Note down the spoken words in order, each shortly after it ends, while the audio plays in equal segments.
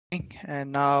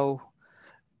And now,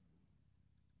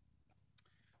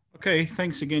 Okay,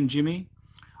 thanks again, Jimmy.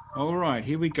 All right,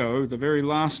 here we go. The very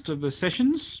last of the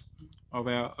sessions of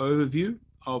our overview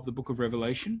of the book of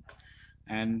Revelation.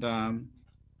 And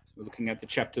we're looking at the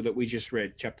chapter that we just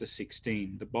read, chapter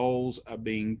 16. The bowls are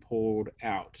being poured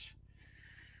out.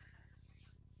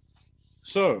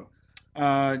 So,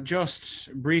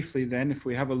 just briefly, then, if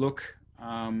we have a look,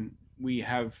 we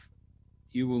have,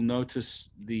 you will notice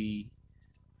the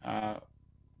uh,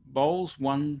 bowls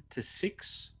 1 to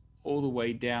 6, all the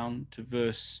way down to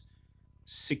verse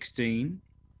 16.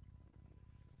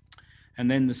 And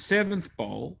then the seventh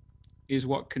bowl is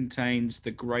what contains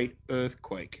the great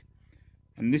earthquake.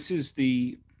 And this is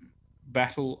the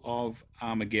Battle of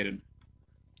Armageddon,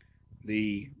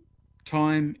 the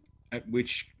time at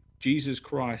which Jesus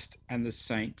Christ and the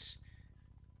saints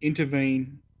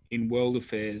intervene in world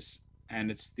affairs.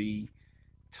 And it's the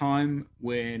time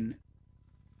when,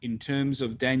 in terms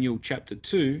of Daniel chapter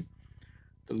 2,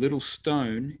 the little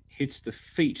stone hits the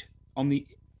feet on the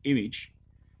image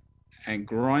and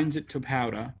grinds it to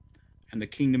powder, and the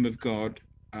kingdom of God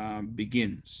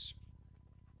begins.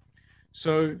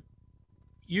 So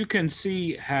you can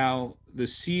see how the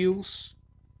seals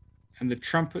and the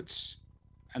trumpets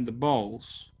and the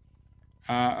bowls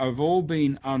have all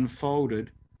been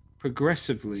unfolded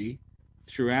progressively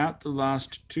throughout the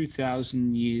last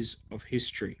 2,000 years of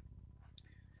history.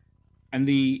 And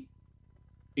the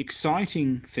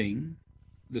exciting thing,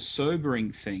 the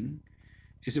sobering thing,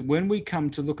 is that when we come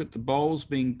to look at the bowls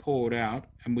being poured out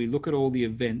and we look at all the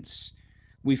events,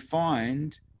 we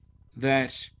find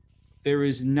that there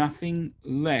is nothing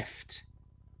left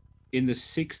in the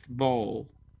sixth bowl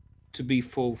to be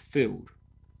fulfilled.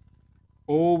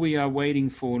 All we are waiting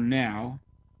for now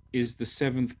is the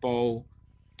seventh bowl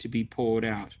to be poured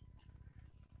out.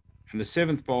 And the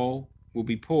seventh bowl will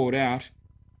be poured out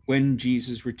when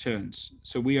Jesus returns.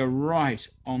 So we are right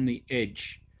on the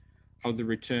edge of the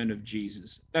return of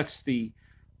Jesus. That's the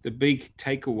big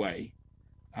takeaway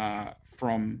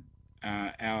from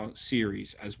our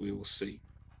series, as we will see.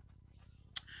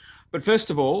 But first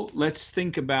of all, let's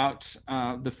think about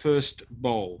the first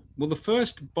bowl. Well, the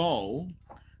first bowl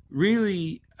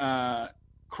really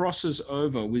crosses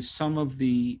over with some of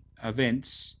the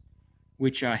events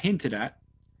which are hinted at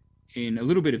in a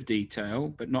little bit of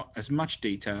detail, but not as much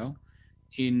detail,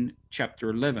 in chapter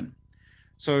 11.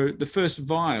 So the first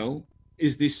vial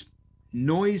is this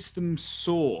noisome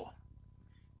sore.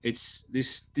 It's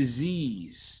this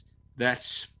disease that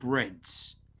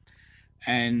spreads.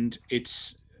 And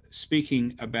it's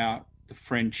speaking about the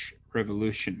French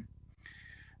Revolution.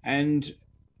 And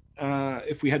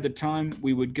if we had the time,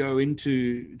 we would go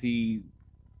into the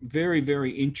very,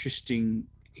 very interesting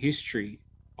history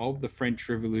of the French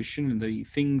Revolution and the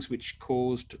things which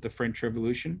caused the French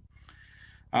Revolution.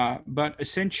 But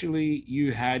essentially,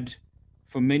 you had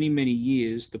for many, many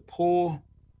years the poor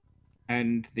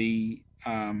and the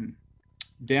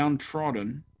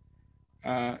downtrodden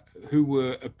uh, who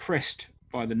were oppressed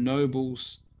by the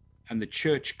nobles and the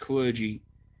church clergy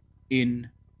in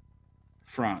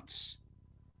France.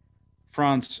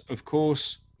 France, of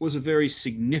course, was a very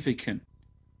significant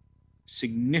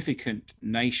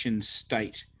nation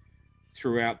state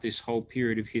throughout this whole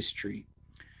period of history.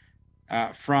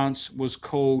 France was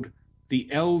called the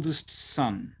eldest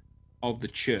son of the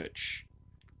church.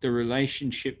 The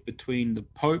relationship between the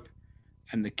Pope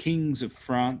and the kings of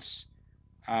France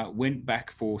went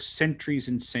back for centuries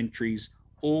and centuries,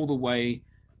 all the way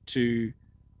to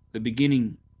the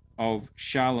beginning of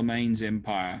Charlemagne's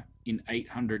empire in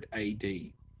 800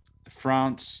 AD.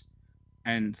 France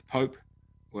and the Pope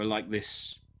were like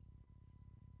this.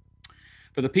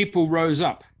 But the people rose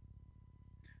up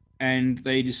and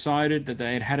they decided that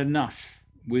they had had enough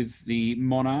with the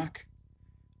monarch,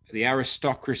 the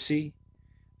aristocracy,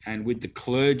 and with the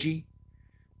clergy,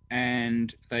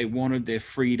 and they wanted their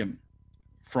freedom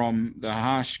from the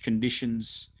harsh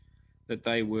conditions that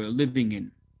they were living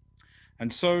in.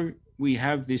 And so we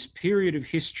have this period of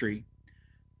history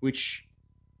which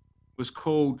was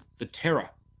called the Terror.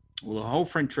 Well, the whole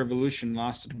French Revolution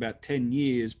lasted about 10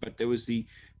 years, but there was the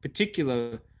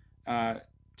particular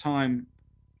time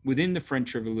within the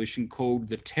French Revolution called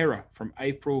the Terror from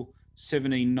April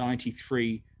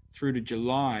 1793 through to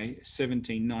July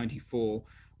 1794,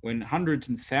 when hundreds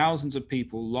and thousands of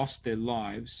people lost their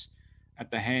lives at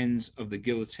the hands of the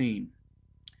guillotine.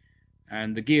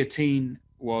 And the guillotine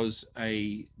was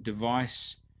a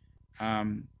device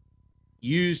um,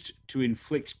 used to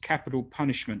inflict capital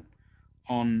punishment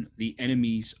on the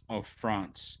enemies of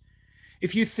France.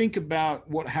 If you think about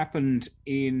what happened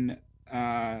in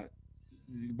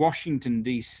Washington,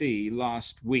 D.C.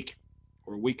 last week,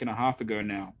 or a week and a half ago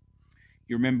now.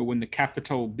 You remember when the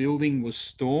Capitol building was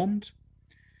stormed,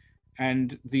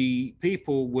 and the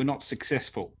people were not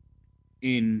successful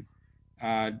in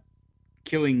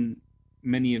killing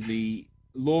many of the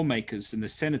lawmakers and the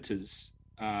senators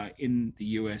in the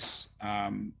U.S.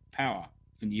 Power,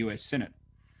 in the U.S. Senate.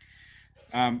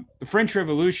 The French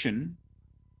Revolution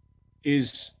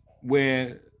is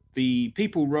where the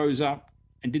people rose up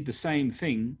and did the same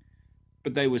thing,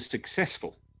 but they were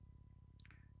successful.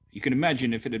 You can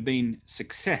imagine if it had been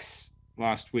success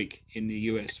last week in the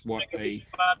US, what a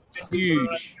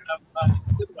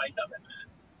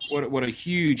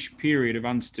huge period of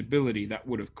instability that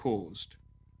would have caused.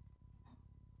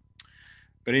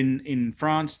 But in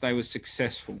France, they were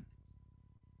successful.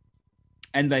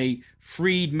 And they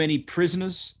freed many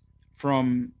prisoners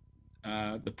from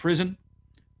the prison,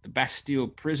 the Bastille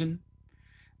prison.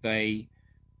 They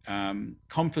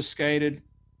confiscated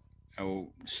or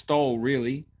stole,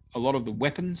 really, a lot of the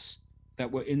weapons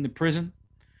that were in the prison.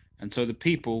 And so the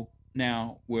people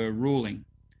now were ruling.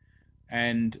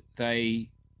 And they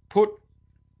put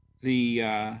the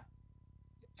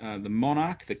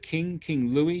monarch, the king,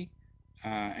 King Louis,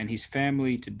 and his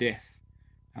family to death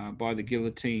by the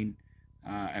guillotine.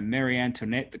 And Marie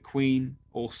Antoinette, the queen,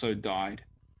 also died.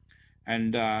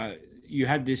 And you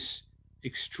had this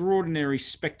extraordinary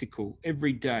spectacle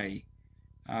every day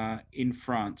in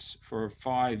France for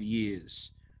 5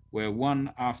 years, where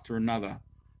one after another,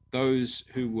 those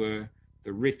who were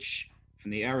the rich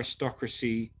and the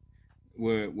aristocracy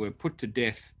were put to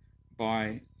death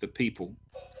by the people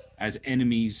as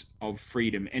enemies of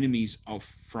freedom, enemies of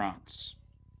France.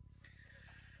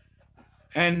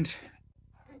 And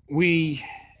we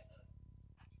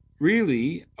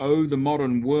really owe the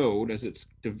modern world, as it's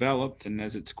developed and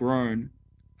as it's grown,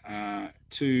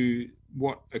 to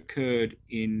what occurred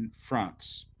in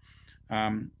France.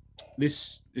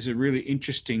 This is a really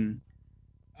interesting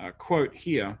quote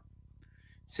here. It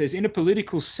says, "In a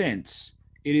political sense,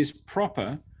 it is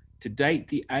proper to date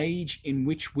the age in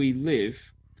which we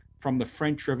live from the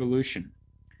French Revolution.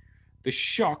 The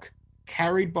shock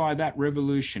carried by that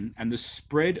revolution and the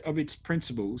spread of its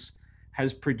principles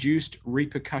has produced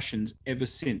repercussions ever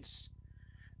since.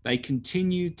 They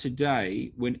continue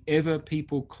today whenever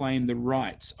people claim the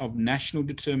rights of national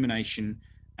determination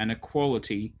and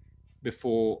equality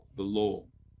before the law."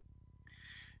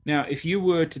 Now, if you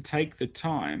were to take the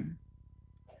time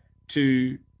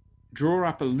to draw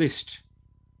up a list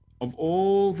of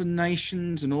all the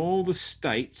nations and all the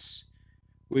states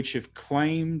which have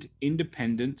claimed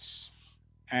independence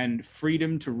and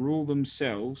freedom to rule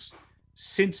themselves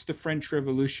since the French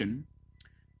Revolution,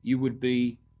 you would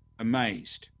be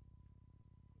amazed.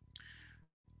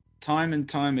 Time and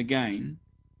time again,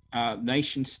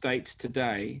 nation states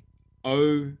today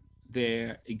owe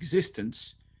their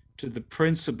existence to the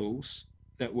principles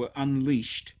that were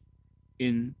unleashed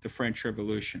in the French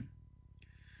Revolution.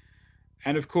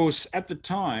 And of course, at the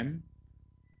time,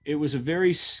 it was a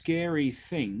very scary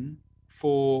thing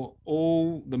for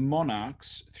all the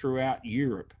monarchs throughout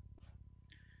Europe.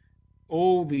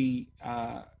 All the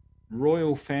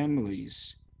royal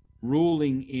families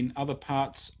ruling in other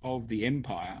parts of the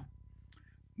empire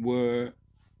were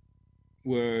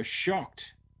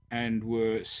shocked and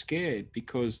were scared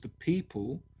because the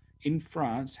people in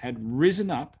France had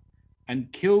risen up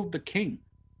and killed the king.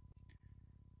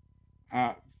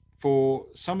 For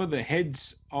some of the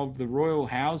heads of the royal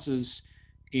houses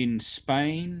in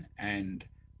Spain and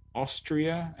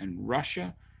Austria and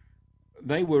Russia,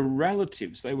 they were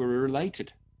relatives, they were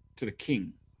related to the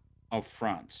king of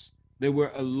France. There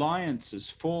were alliances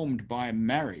formed by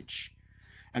marriage,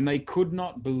 and they could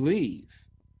not believe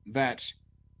that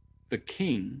the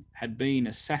king had been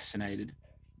assassinated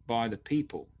by the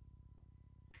people.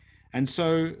 And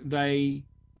so they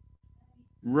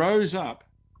rose up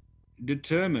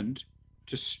determined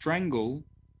to strangle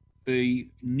the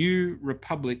new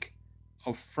Republic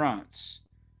of France.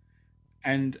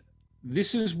 And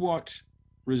this is what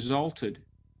resulted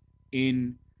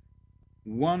in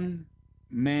one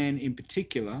man in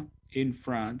particular in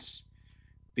France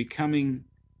becoming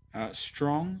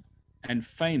strong and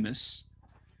famous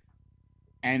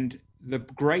and the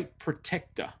great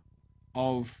protector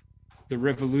of the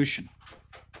revolution.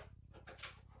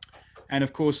 And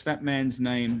of course, that man's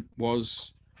name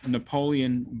was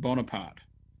Napoleon Bonaparte.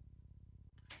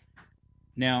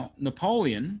 Now,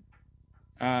 Napoleon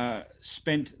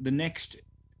spent the next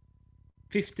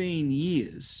 15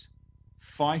 years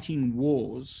fighting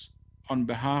wars on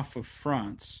behalf of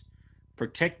France,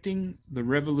 protecting the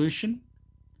revolution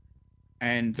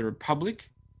and the republic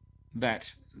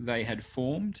that they had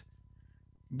formed.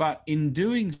 But in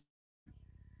doing,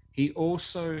 he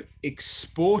also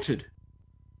exported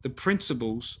the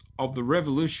principles of the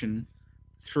revolution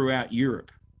throughout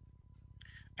Europe.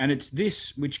 And it's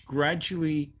this which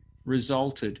gradually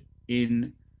resulted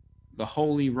in the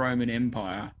Holy Roman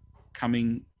Empire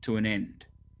coming to an end.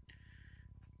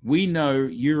 We know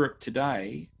Europe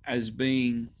today as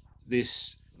being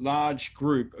this large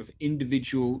group of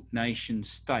individual nation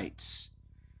states.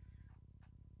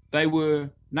 They were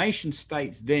nation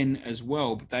states then as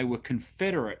well, but they were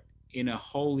confederate in a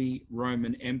Holy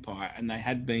Roman Empire, and they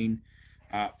had been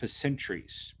for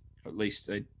centuries. At least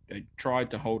they tried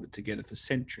to hold it together for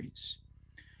centuries.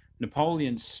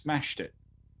 Napoleon smashed it,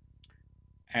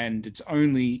 and it's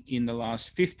only in the last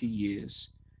 50 years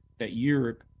that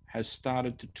Europe has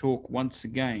started to talk once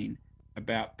again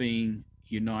about being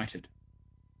united.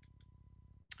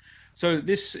 So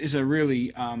this is a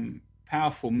really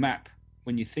powerful map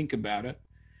when you think about it.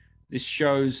 This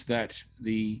shows that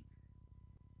the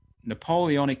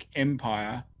Napoleonic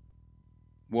Empire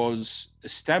was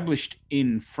established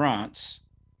in France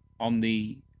on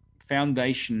the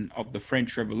foundation of the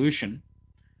French Revolution,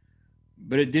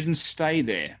 but it didn't stay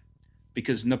there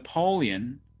because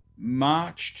Napoleon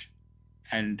marched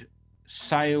and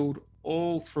sailed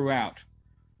all throughout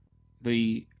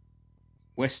the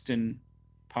western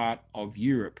part of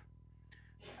Europe,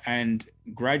 and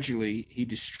gradually he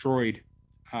destroyed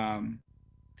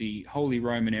the Holy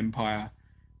Roman Empire,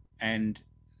 and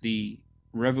the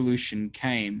revolution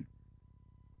came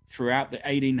throughout the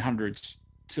 1800s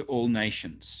to all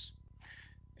nations.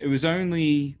 It was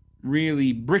only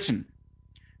really Britain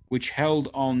which held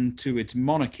on to its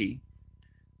monarchy,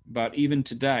 but even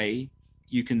today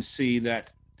you can see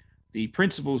that the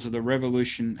principles of the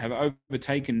revolution have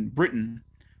overtaken Britain,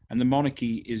 and the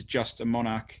monarchy is just a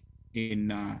monarch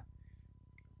in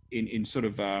sort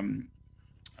of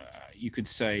you could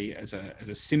say as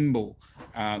a symbol,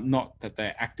 not that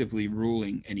they're actively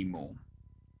ruling anymore.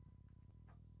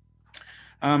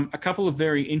 A couple of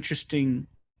very interesting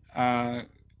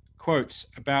quotes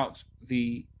about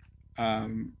the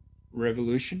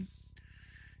revolution.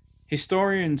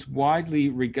 Historians widely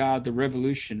regard the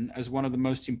revolution as one of the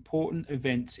most important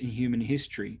events in human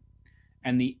history,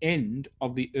 and the end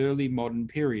of the early modern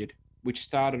period, which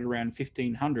started around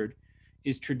 1500,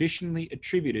 is traditionally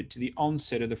attributed to the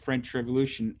onset of the French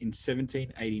Revolution in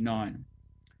 1789.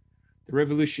 The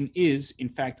revolution is, in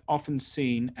fact, often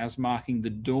seen as marking the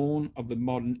dawn of the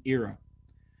modern era.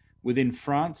 Within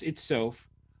France itself,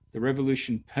 the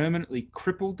revolution permanently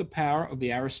crippled the power of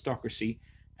the aristocracy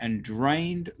and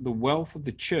drained the wealth of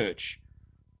the church,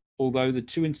 although the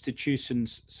two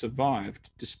institutions survived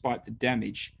despite the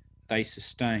damage they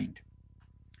sustained.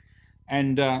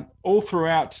 And all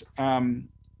throughout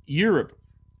Europe,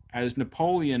 as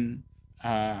Napoleon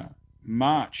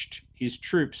marched his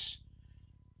troops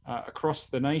across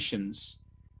the nations,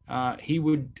 he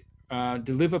would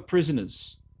deliver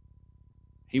prisoners.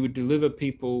 He would deliver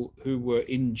people who were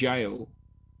in jail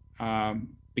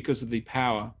because of the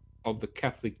power of the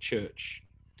Catholic Church.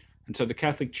 And so the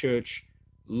Catholic Church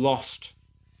lost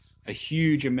a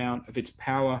huge amount of its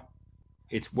power,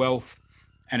 its wealth,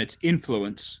 and its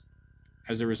influence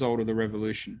as a result of the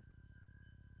revolution.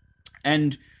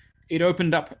 And it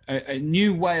opened up a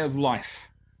new way of life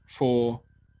for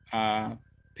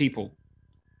people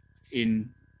in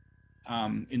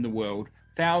the world.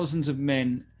 Thousands of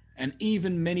men and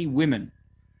even many women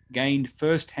gained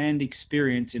first-hand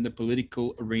experience in the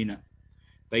political arena.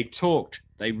 They talked,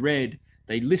 they read,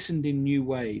 they listened in new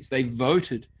ways, they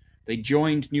voted, they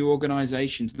joined new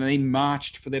organizations, and they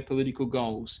marched for their political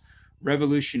goals.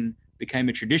 Revolution became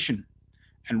a tradition,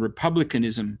 and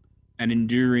republicanism an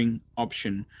enduring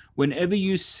option. Whenever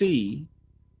you see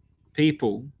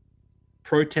people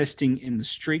protesting in the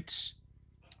streets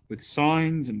with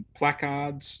signs and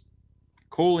placards,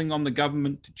 calling on the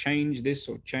government to change this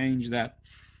or change that,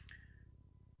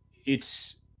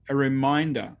 it's a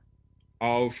reminder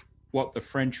of what the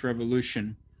French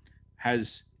Revolution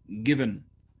has given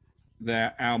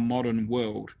our modern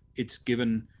world. It's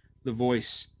given the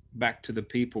voice back to the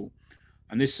people.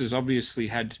 And this has obviously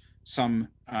had some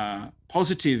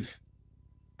positive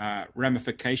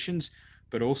ramifications,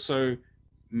 but also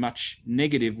much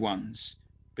negative ones,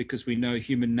 because we know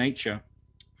human nature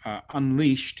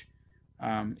unleashed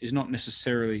is not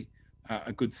necessarily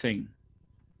a good thing.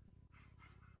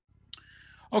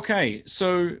 Okay,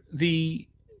 so the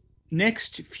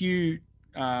next few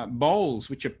bowls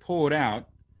which are poured out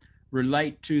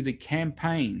relate to the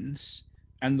campaigns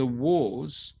and the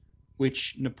wars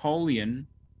which Napoleon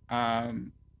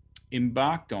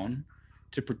embarked on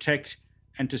to protect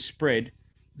and to spread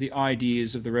the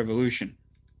ideas of the revolution.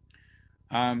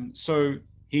 So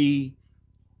he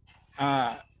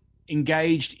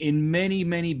engaged in many,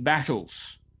 many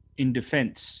battles in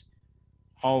defense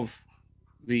of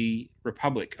the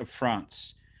Republic of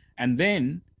France. And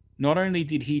then not only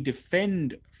did he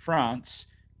defend France,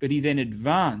 but he then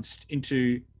advanced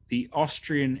into the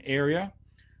Austrian area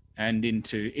and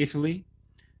into Italy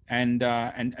and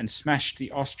smashed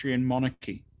the Austrian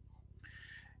monarchy.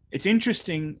 It's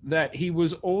interesting that he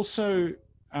was also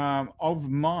of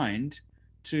mind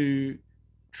to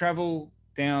travel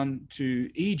down to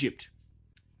Egypt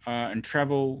and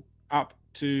travel up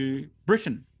to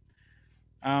Britain.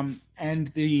 And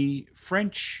the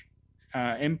French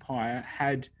Empire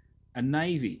had a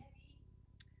navy,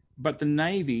 but the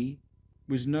navy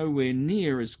was nowhere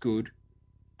near as good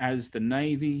as the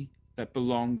navy that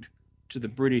belonged to the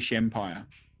British Empire.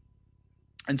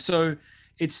 And so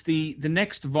it's the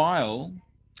next vial,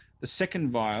 the second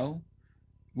vial,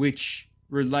 which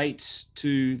relates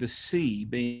to the sea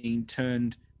being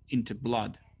turned into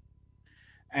blood.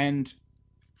 And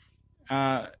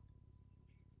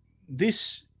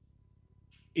this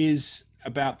is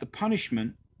about the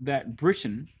punishment that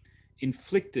Britain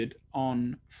inflicted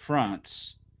on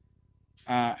France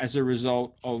as a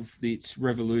result of its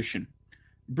revolution.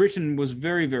 Britain was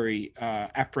very, very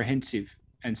apprehensive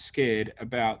and scared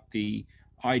about the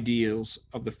ideals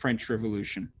of the French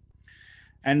Revolution.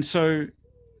 And so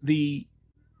the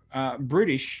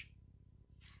British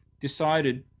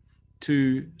decided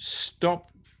to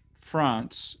stop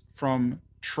France from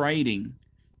trading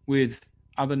with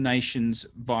other nations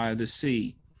via the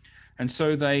sea. And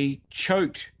so they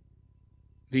choked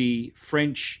the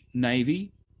French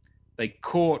navy. They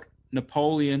caught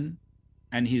Napoleon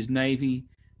and his navy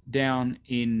down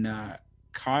in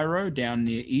Cairo, down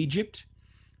near Egypt,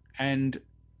 and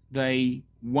they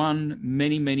won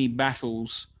many, many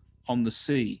battles on the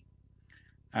sea.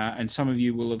 And some of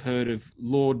you will have heard of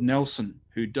Lord Nelson,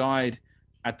 who died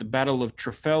at the Battle of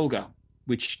Trafalgar,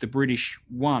 which the British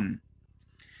won.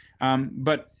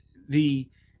 But the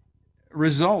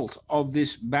result of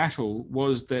this battle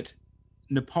was that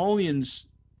Napoleon's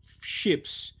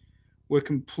ships were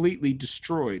completely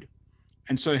destroyed.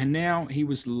 And so now he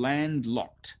was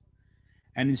landlocked.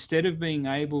 And instead of being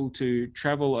able to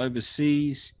travel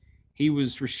overseas, he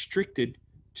was restricted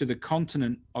to the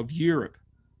continent of Europe,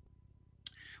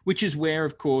 which is where,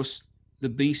 of course, the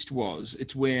beast was.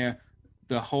 It's where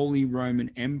the Holy Roman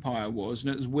Empire was,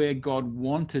 and it was where God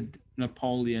wanted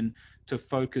Napoleon to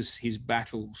focus his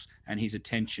battles and his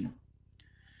attention.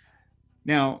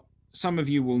 Now, some of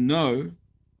you will know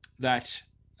that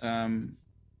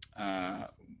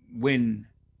when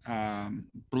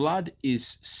blood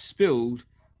is spilled,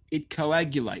 it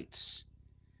coagulates.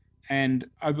 And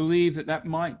I believe that that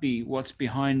might be what's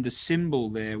behind the symbol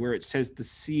there, where it says the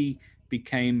sea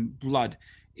became blood.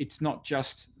 It's not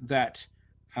just that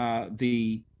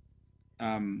there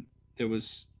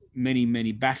was many,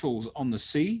 many battles on the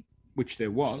sea, which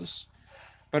there was,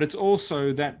 but it's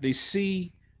also that the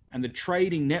sea and the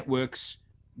trading networks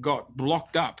got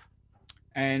blocked up,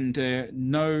 and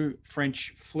no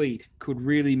French fleet could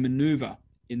really maneuver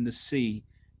in the sea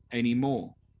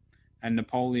anymore. And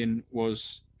Napoleon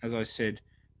was, as I said,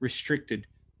 restricted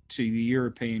to the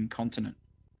European continent.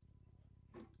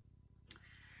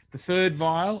 The third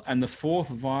vial and the fourth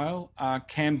vial are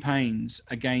campaigns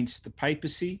against the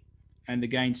papacy and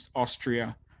against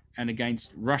Austria and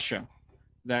against Russia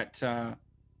that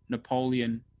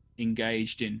Napoleon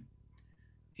engaged in.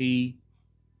 He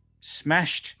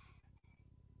smashed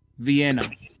Vienna,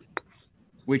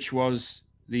 which was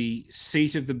the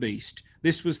seat of the beast.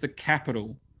 This was the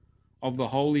capital of the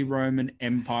Holy Roman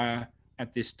Empire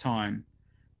at this time.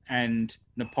 And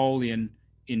Napoleon,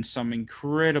 in some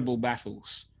incredible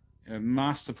battles,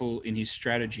 masterful in his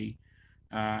strategy,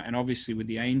 and obviously with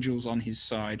the angels on his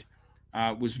side,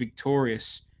 was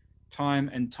victorious time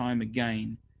and time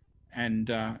again,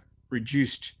 and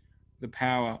reduced the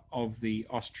power of the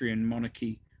Austrian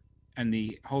monarchy and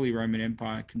the Holy Roman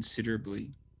Empire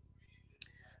considerably.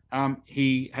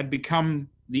 He had become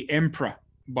the emperor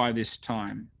by this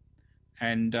time,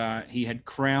 and he had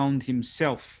crowned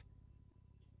himself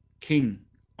King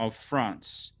of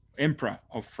France, Emperor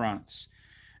of France.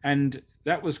 And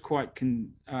that was quite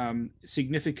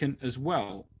significant as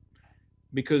well,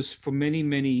 because for many,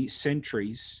 many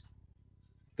centuries,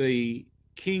 the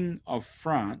King of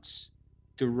France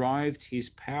derived his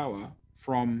power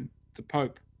from the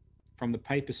Pope, from the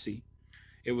papacy.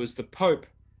 It was the Pope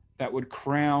that would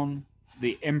crown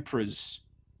the emperors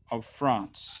of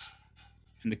France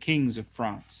and the kings of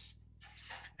France.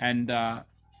 And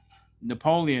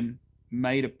Napoleon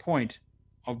made a point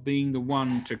of being the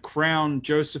one to crown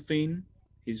Josephine,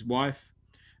 his wife,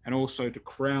 and also to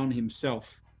crown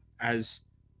himself as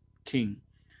king.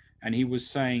 And he was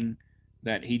saying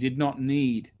that he did not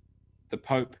need the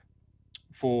Pope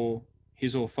for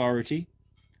his authority.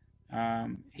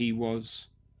 He was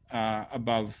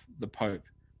above the Pope.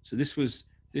 So this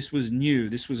was new.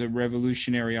 This was a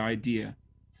revolutionary idea.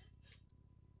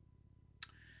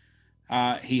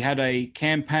 He had a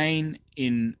campaign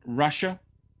in Russia,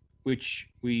 which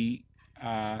we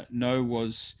know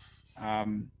was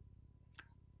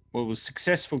was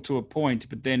successful to a point,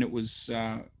 but then it was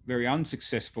very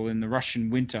unsuccessful in the Russian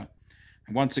winter.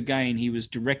 And once again, he was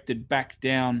directed back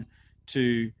down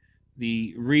to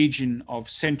the region of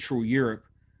Central Europe,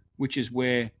 which is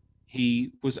where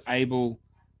he was able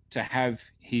to have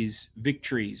his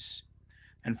victories.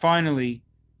 And finally,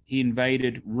 he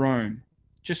invaded Rome,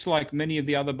 just like many of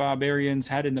the other barbarians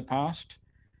had in the past,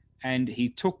 and he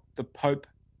took the Pope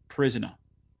prisoner.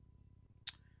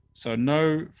 So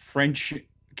no French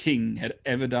king had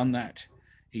ever done that.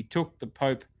 He took the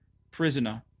Pope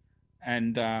prisoner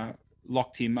and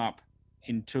locked him up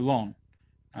in Toulon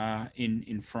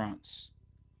in France.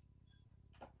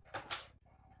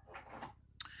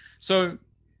 So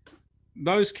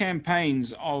those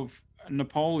campaigns of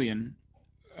Napoleon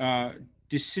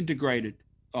disintegrated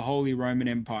the Holy Roman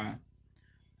Empire,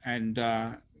 and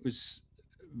was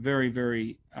very,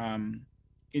 very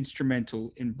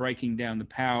instrumental in breaking down the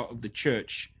power of the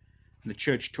church. And the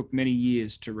church took many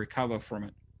years to recover from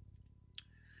it.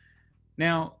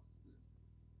 Now,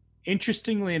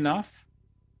 interestingly enough,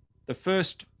 the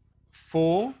first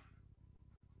 4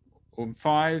 or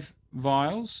 5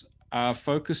 vials are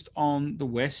focused on the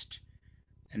West,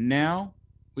 and now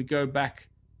we go back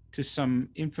to some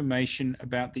information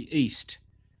about the East,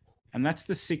 and that's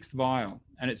the 6th vial.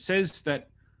 And it says that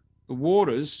the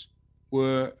waters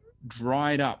were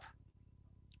dried up.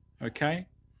 Okay?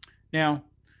 Now,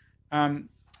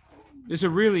 there's a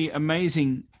really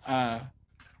amazing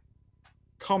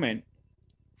comment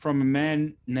from a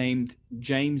man named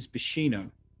James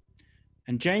Bacino.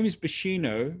 And James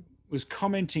Bacino was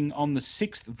commenting on the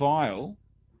 6th vial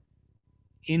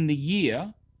in the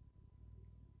year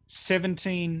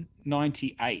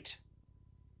 1798.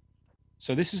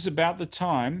 So this is about the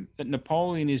time that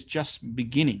Napoleon is just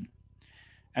beginning.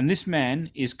 And this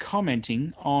man is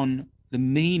commenting on the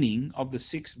meaning of the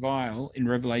 6th vial in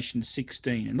Revelation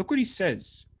 16. And look what he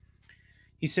says.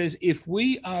 He says, if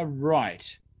we are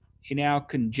right in our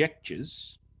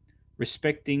conjectures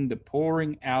respecting the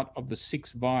pouring out of the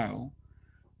 6th vial,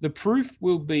 the proof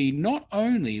will be not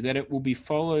only that it will be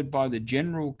followed by the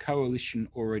general coalition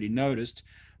already noticed,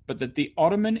 but that the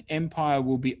Ottoman Empire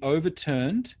will be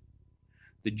overturned,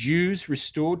 the Jews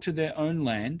restored to their own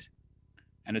land,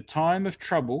 and a time of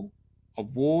trouble,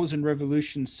 of wars and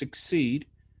revolutions succeed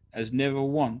as never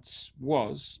once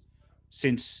was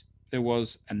since there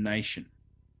was a nation.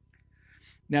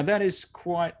 Now that is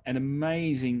quite an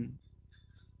amazing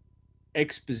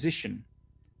exposition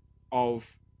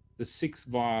of the 6th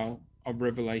vial of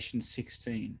Revelation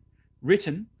 16,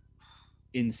 written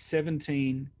in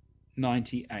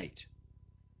 1798.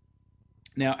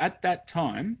 Now at that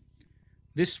time,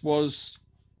 this was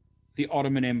the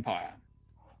Ottoman Empire.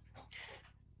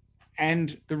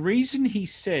 And the reason he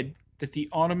said that the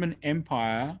Ottoman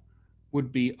Empire would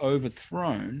be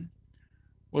overthrown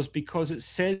was because it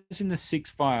says in the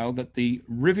 6th vial that the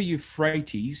river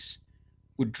Euphrates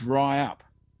would dry up.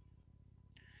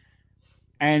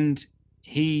 And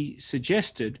he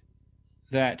suggested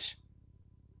that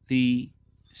the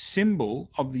symbol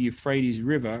of the Euphrates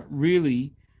River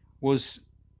really was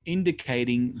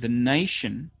indicating the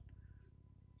nation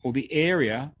or the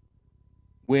area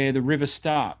where the river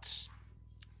starts.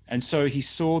 And so he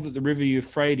saw that the river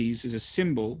Euphrates is a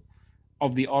symbol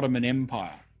of the Ottoman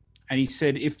Empire. And he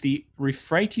said, if the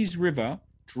Euphrates River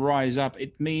dries up,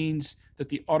 it means that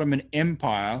the Ottoman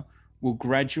Empire will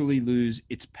gradually lose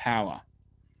its power.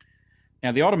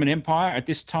 Now, the Ottoman Empire at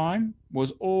this time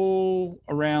was all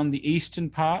around the eastern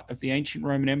part of the ancient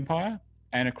Roman Empire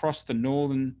and across the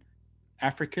northern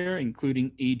Africa,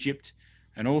 including Egypt,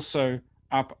 and also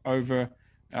up over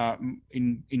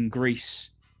in Greece,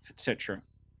 etc.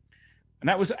 And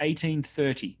that was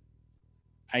 1830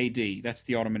 AD. That's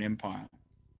the Ottoman Empire.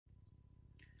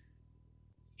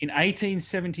 In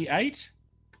 1878,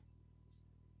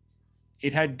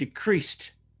 it had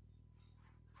decreased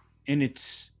in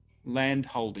its land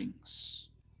holdings.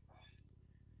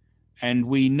 And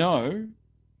we know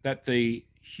that the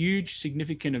huge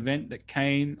significant event that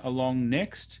came along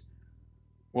next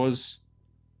was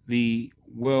the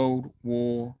World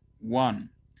War I.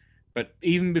 But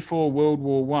even before World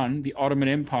War One, the Ottoman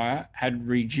Empire had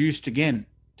reduced again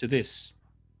to this.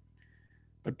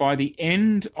 But by the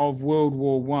end of World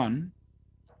War One,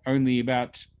 only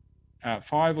about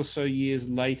 5 or so years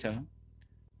later,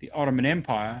 the Ottoman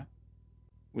Empire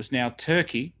was now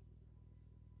Turkey,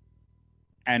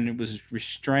 and it was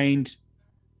restrained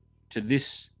to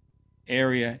this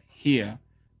area here,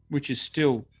 which is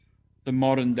still the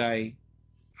modern day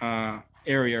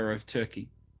area of Turkey.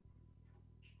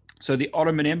 So the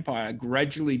Ottoman Empire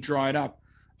gradually dried up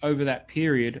over that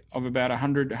period of about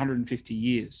 100 150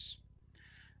 years.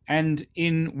 And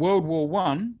in World War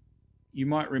One, you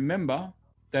might remember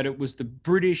that it was the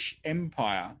British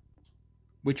Empire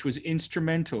which was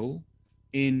instrumental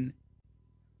in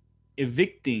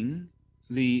evicting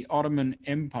the Ottoman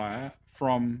Empire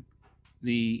from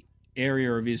the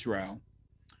area of Israel.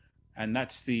 And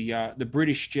that's the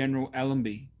British General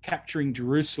Allenby capturing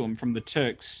Jerusalem from the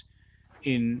Turks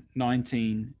in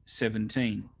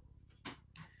 1917.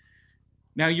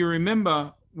 Now, you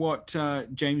remember what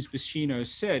James Baschino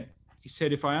said. He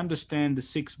said, if I understand the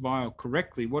sixth vial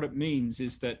correctly, what it means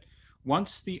is that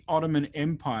once the Ottoman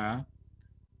Empire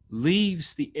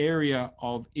leaves the area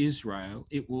of Israel,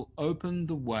 it will open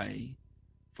the way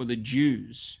for the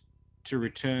Jews to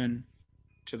return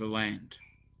to the land.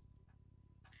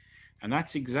 And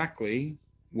that's exactly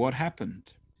what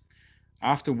happened.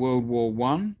 After World War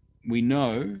One, we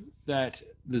know that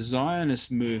the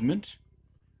Zionist movement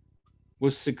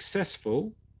was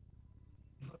successful,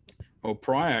 or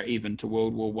prior even to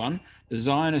World War One, the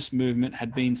Zionist movement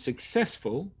had been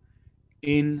successful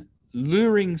in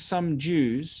luring some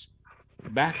Jews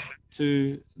back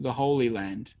to the Holy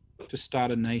Land to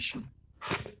start a nation.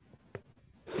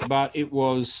 But it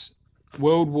was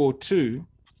World War II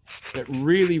that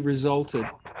really resulted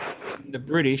in the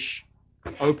British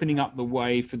opening up the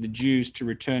way for the Jews to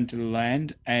return to the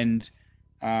land, and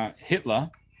Hitler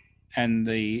and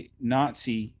the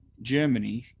Nazi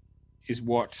Germany is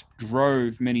what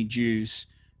drove many Jews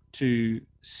to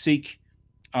seek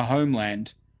a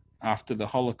homeland after the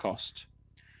Holocaust.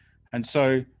 And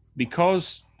so,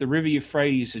 because the River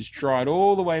Euphrates has dried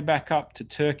all the way back up to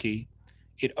Turkey,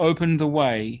 it opened the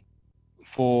way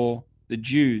for the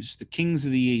Jews, the kings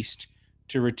of the East,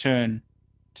 to return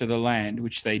to the land,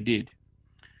 which they did.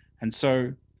 And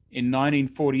so, in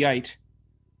 1948,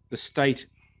 the state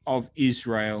of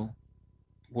Israel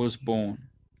was born.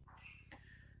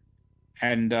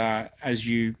 And as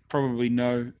you probably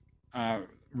know,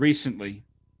 recently,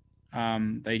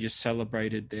 they just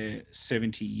celebrated their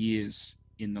 70 years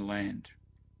in the land.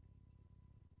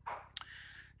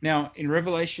 Now, in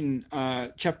Revelation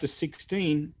chapter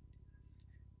 16,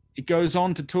 it goes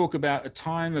on to talk about a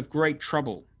time of great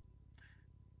trouble,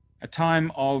 a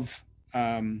time of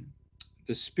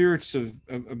the spirits of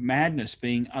madness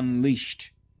being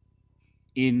unleashed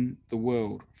in the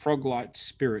world, frog-like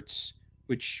spirits,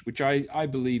 which I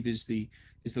believe is the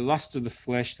lust of the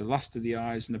flesh, the lust of the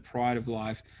eyes, and the pride of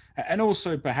life, and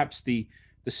also perhaps the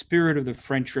spirit of the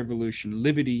French Revolution,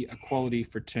 liberty, equality,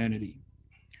 fraternity.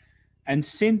 And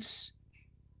since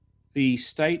the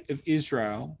state of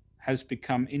Israel has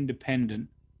become independent,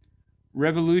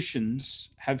 revolutions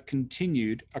have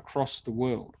continued across the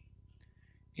world.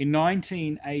 In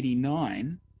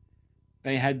 1989,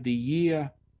 they had the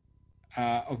year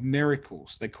of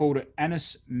miracles. They called it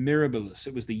Annus Mirabilis.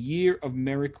 It was the year of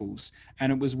miracles.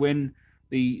 And it was when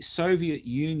the Soviet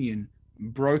Union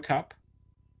broke up,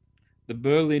 the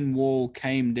Berlin Wall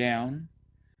came down,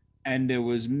 and there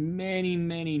was many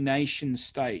nation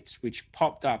states which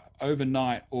popped up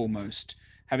overnight almost,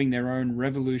 having their own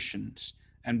revolutions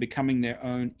and becoming their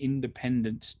own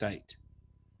independent state.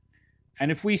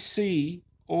 And if we see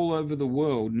all over the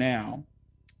world now,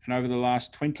 and over the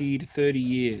last 20 to 30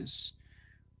 years,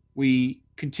 we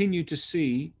continue to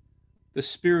see the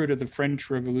spirit of the French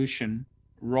Revolution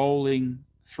rolling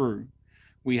through.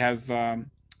 We had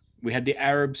the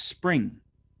Arab Spring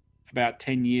about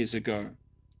 10 years ago,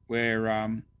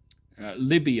 where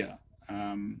Libya,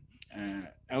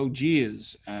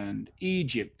 Algiers, and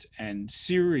Egypt, and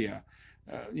Syria,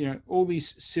 all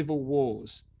these civil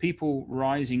wars, people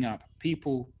rising up,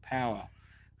 people power,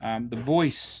 the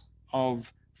voice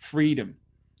of freedom,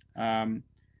 and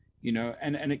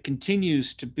it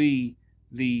continues to be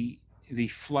the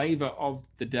flavor of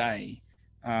the day.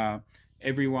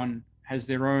 Everyone has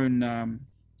their own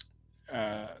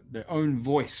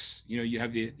voice. You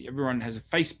have everyone has a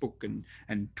Facebook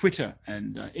and Twitter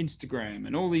and Instagram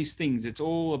and all these things. It's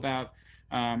all about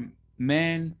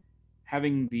man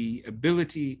having the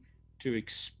ability to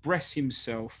express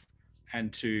himself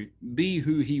and to be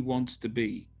who he wants to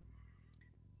be.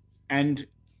 And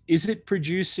Is it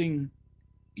producing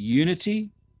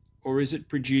unity or is it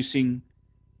producing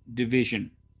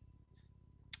division?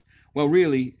 Well,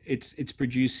 really, it's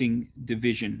producing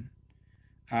division.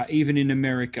 Even in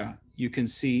America, you can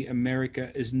see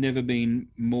America has never been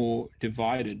more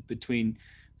divided between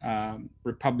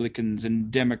Republicans and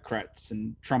Democrats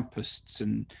and Trumpists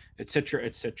and et cetera,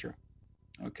 et cetera.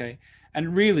 Okay.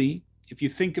 And really, if you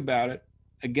think about it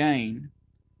again,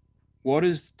 what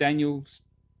does Daniel's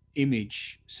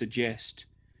image suggest?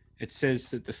 It says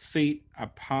that the feet are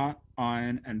part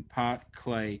iron and part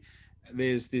clay.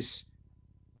 There's this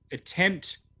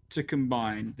attempt to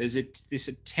combine, this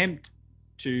attempt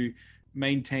to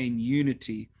maintain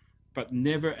unity, but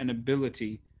never an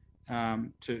ability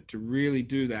to really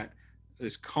do that.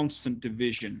 There's constant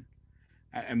division.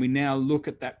 And we now look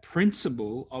at that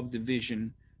principle of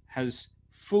division has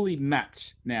fully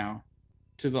mapped now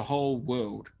to the whole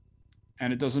world.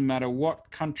 And it doesn't matter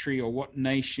what country or what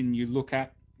nation you look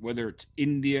at, whether it's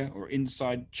India or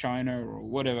inside China or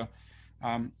whatever,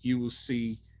 you will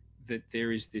see that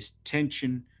there is this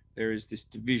tension, there is this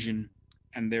division,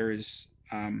 and there is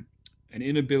an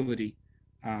inability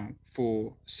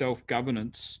for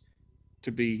self-governance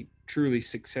to be truly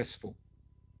successful.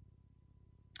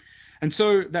 And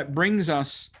so that brings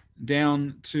us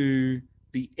down to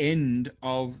the end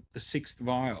of the sixth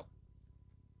vial.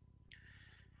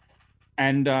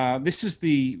 And this is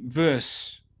the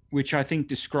verse which I think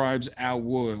describes our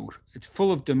world. It's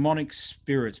full of demonic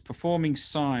spirits, performing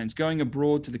signs, going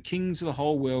abroad to the kings of the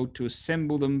whole world to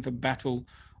assemble them for battle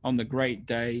on the great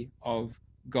day of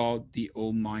God the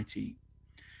Almighty.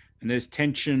 And there's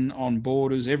tension on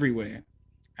borders everywhere.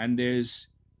 And there's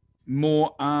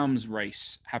more arms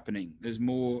race happening. There's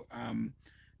more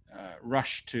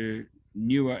rush to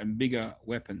newer and bigger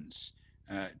weapons.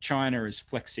 China is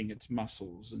flexing its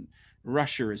muscles, and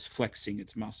Russia is flexing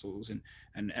its muscles,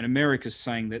 and America's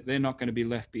saying that they're not going to be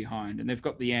left behind, and they've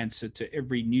got the answer to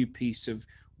every new piece of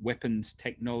weapons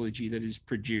technology that is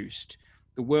produced.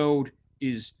 The world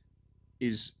is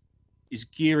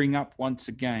gearing up once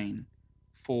again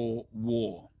for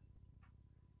war.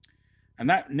 And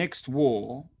that next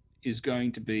war is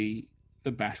going to be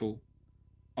the Battle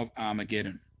of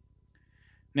Armageddon.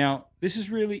 Now, this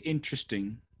is really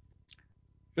interesting.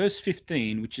 Verse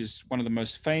 15, which is one of the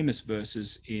most famous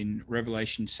verses in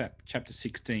Revelation chapter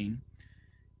 16,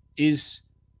 is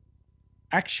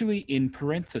actually in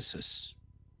parenthesis.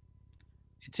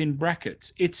 It's in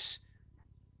brackets. It's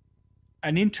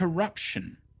an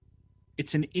interruption.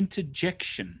 It's an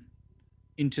interjection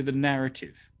into the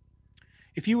narrative.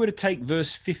 If you were to take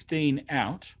verse 15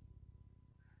 out,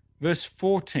 verse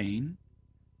 14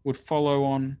 would follow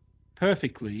on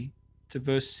perfectly to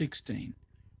verse 16.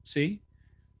 See?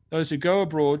 Those who go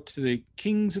abroad to the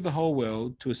kings of the whole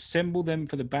world to assemble them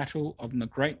for the battle on the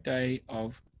great day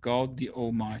of God the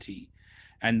Almighty.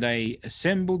 And they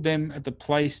assembled them at the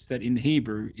place that in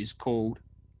Hebrew is called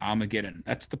Armageddon.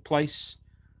 That's the place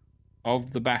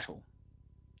of the battle.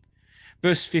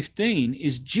 Verse 15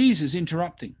 is Jesus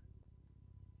interrupting.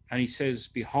 And he says,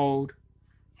 "Behold,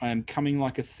 I am coming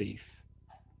like a thief.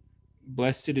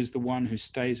 Blessed is the one who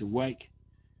stays awake,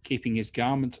 keeping his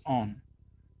garments on,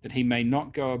 that he may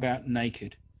not go about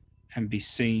naked and be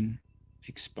seen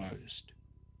exposed."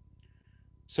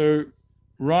 So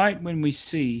right when we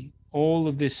see all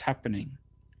of this happening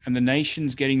and the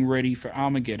nations getting ready for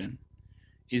Armageddon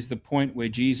is the point where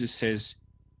Jesus says,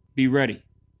 "Be ready.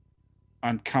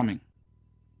 I'm coming.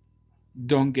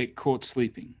 Don't get caught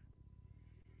sleeping."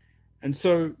 And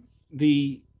so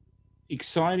the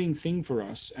exciting thing for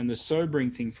us and the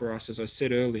sobering thing for us, as I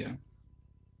said earlier,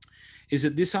 is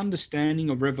that this understanding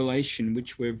of Revelation,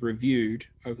 which we've reviewed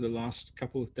over the last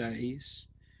couple of days,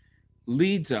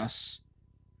 leads us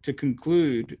to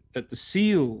conclude that the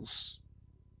seals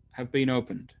have been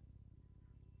opened.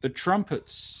 The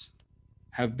trumpets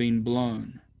have been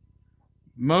blown.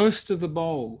 Most of the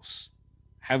bowls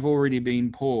have already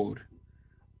been poured,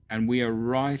 and we are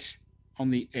right on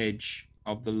the edge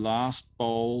of the last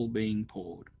bowl being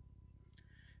poured.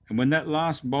 And when that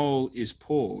last bowl is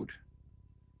poured,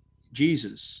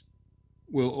 Jesus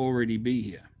will already be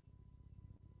here.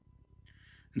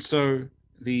 And so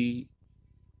the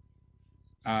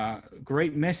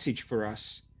great message for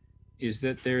us is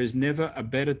that there is never a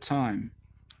better time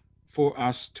for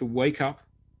us to wake up,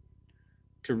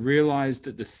 to realize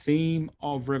that the theme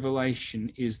of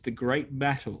Revelation is the great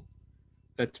battle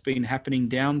that's been happening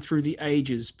down through the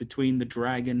ages between the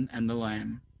dragon and the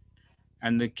lamb.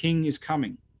 And the king is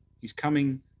coming. He's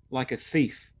coming like a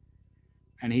thief,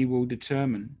 and he will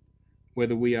determine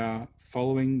whether we are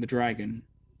following the dragon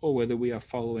or whether we are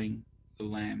following the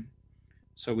lamb.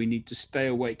 So we need to stay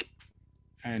awake.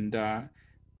 And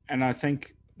I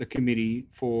thank the committee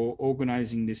for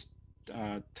organizing this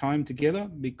time together,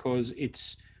 because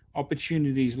it's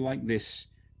opportunities like this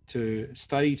to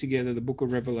study together the book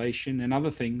of Revelation and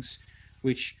other things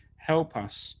which help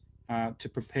us to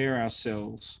prepare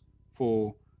ourselves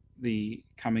for the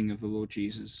coming of the Lord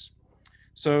Jesus.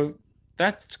 So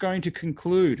that's going to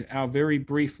conclude our very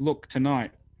brief look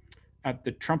tonight at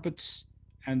the trumpets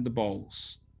and the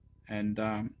bowls.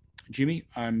 And Jimmy,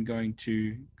 I'm going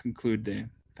to conclude there.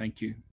 Thank you.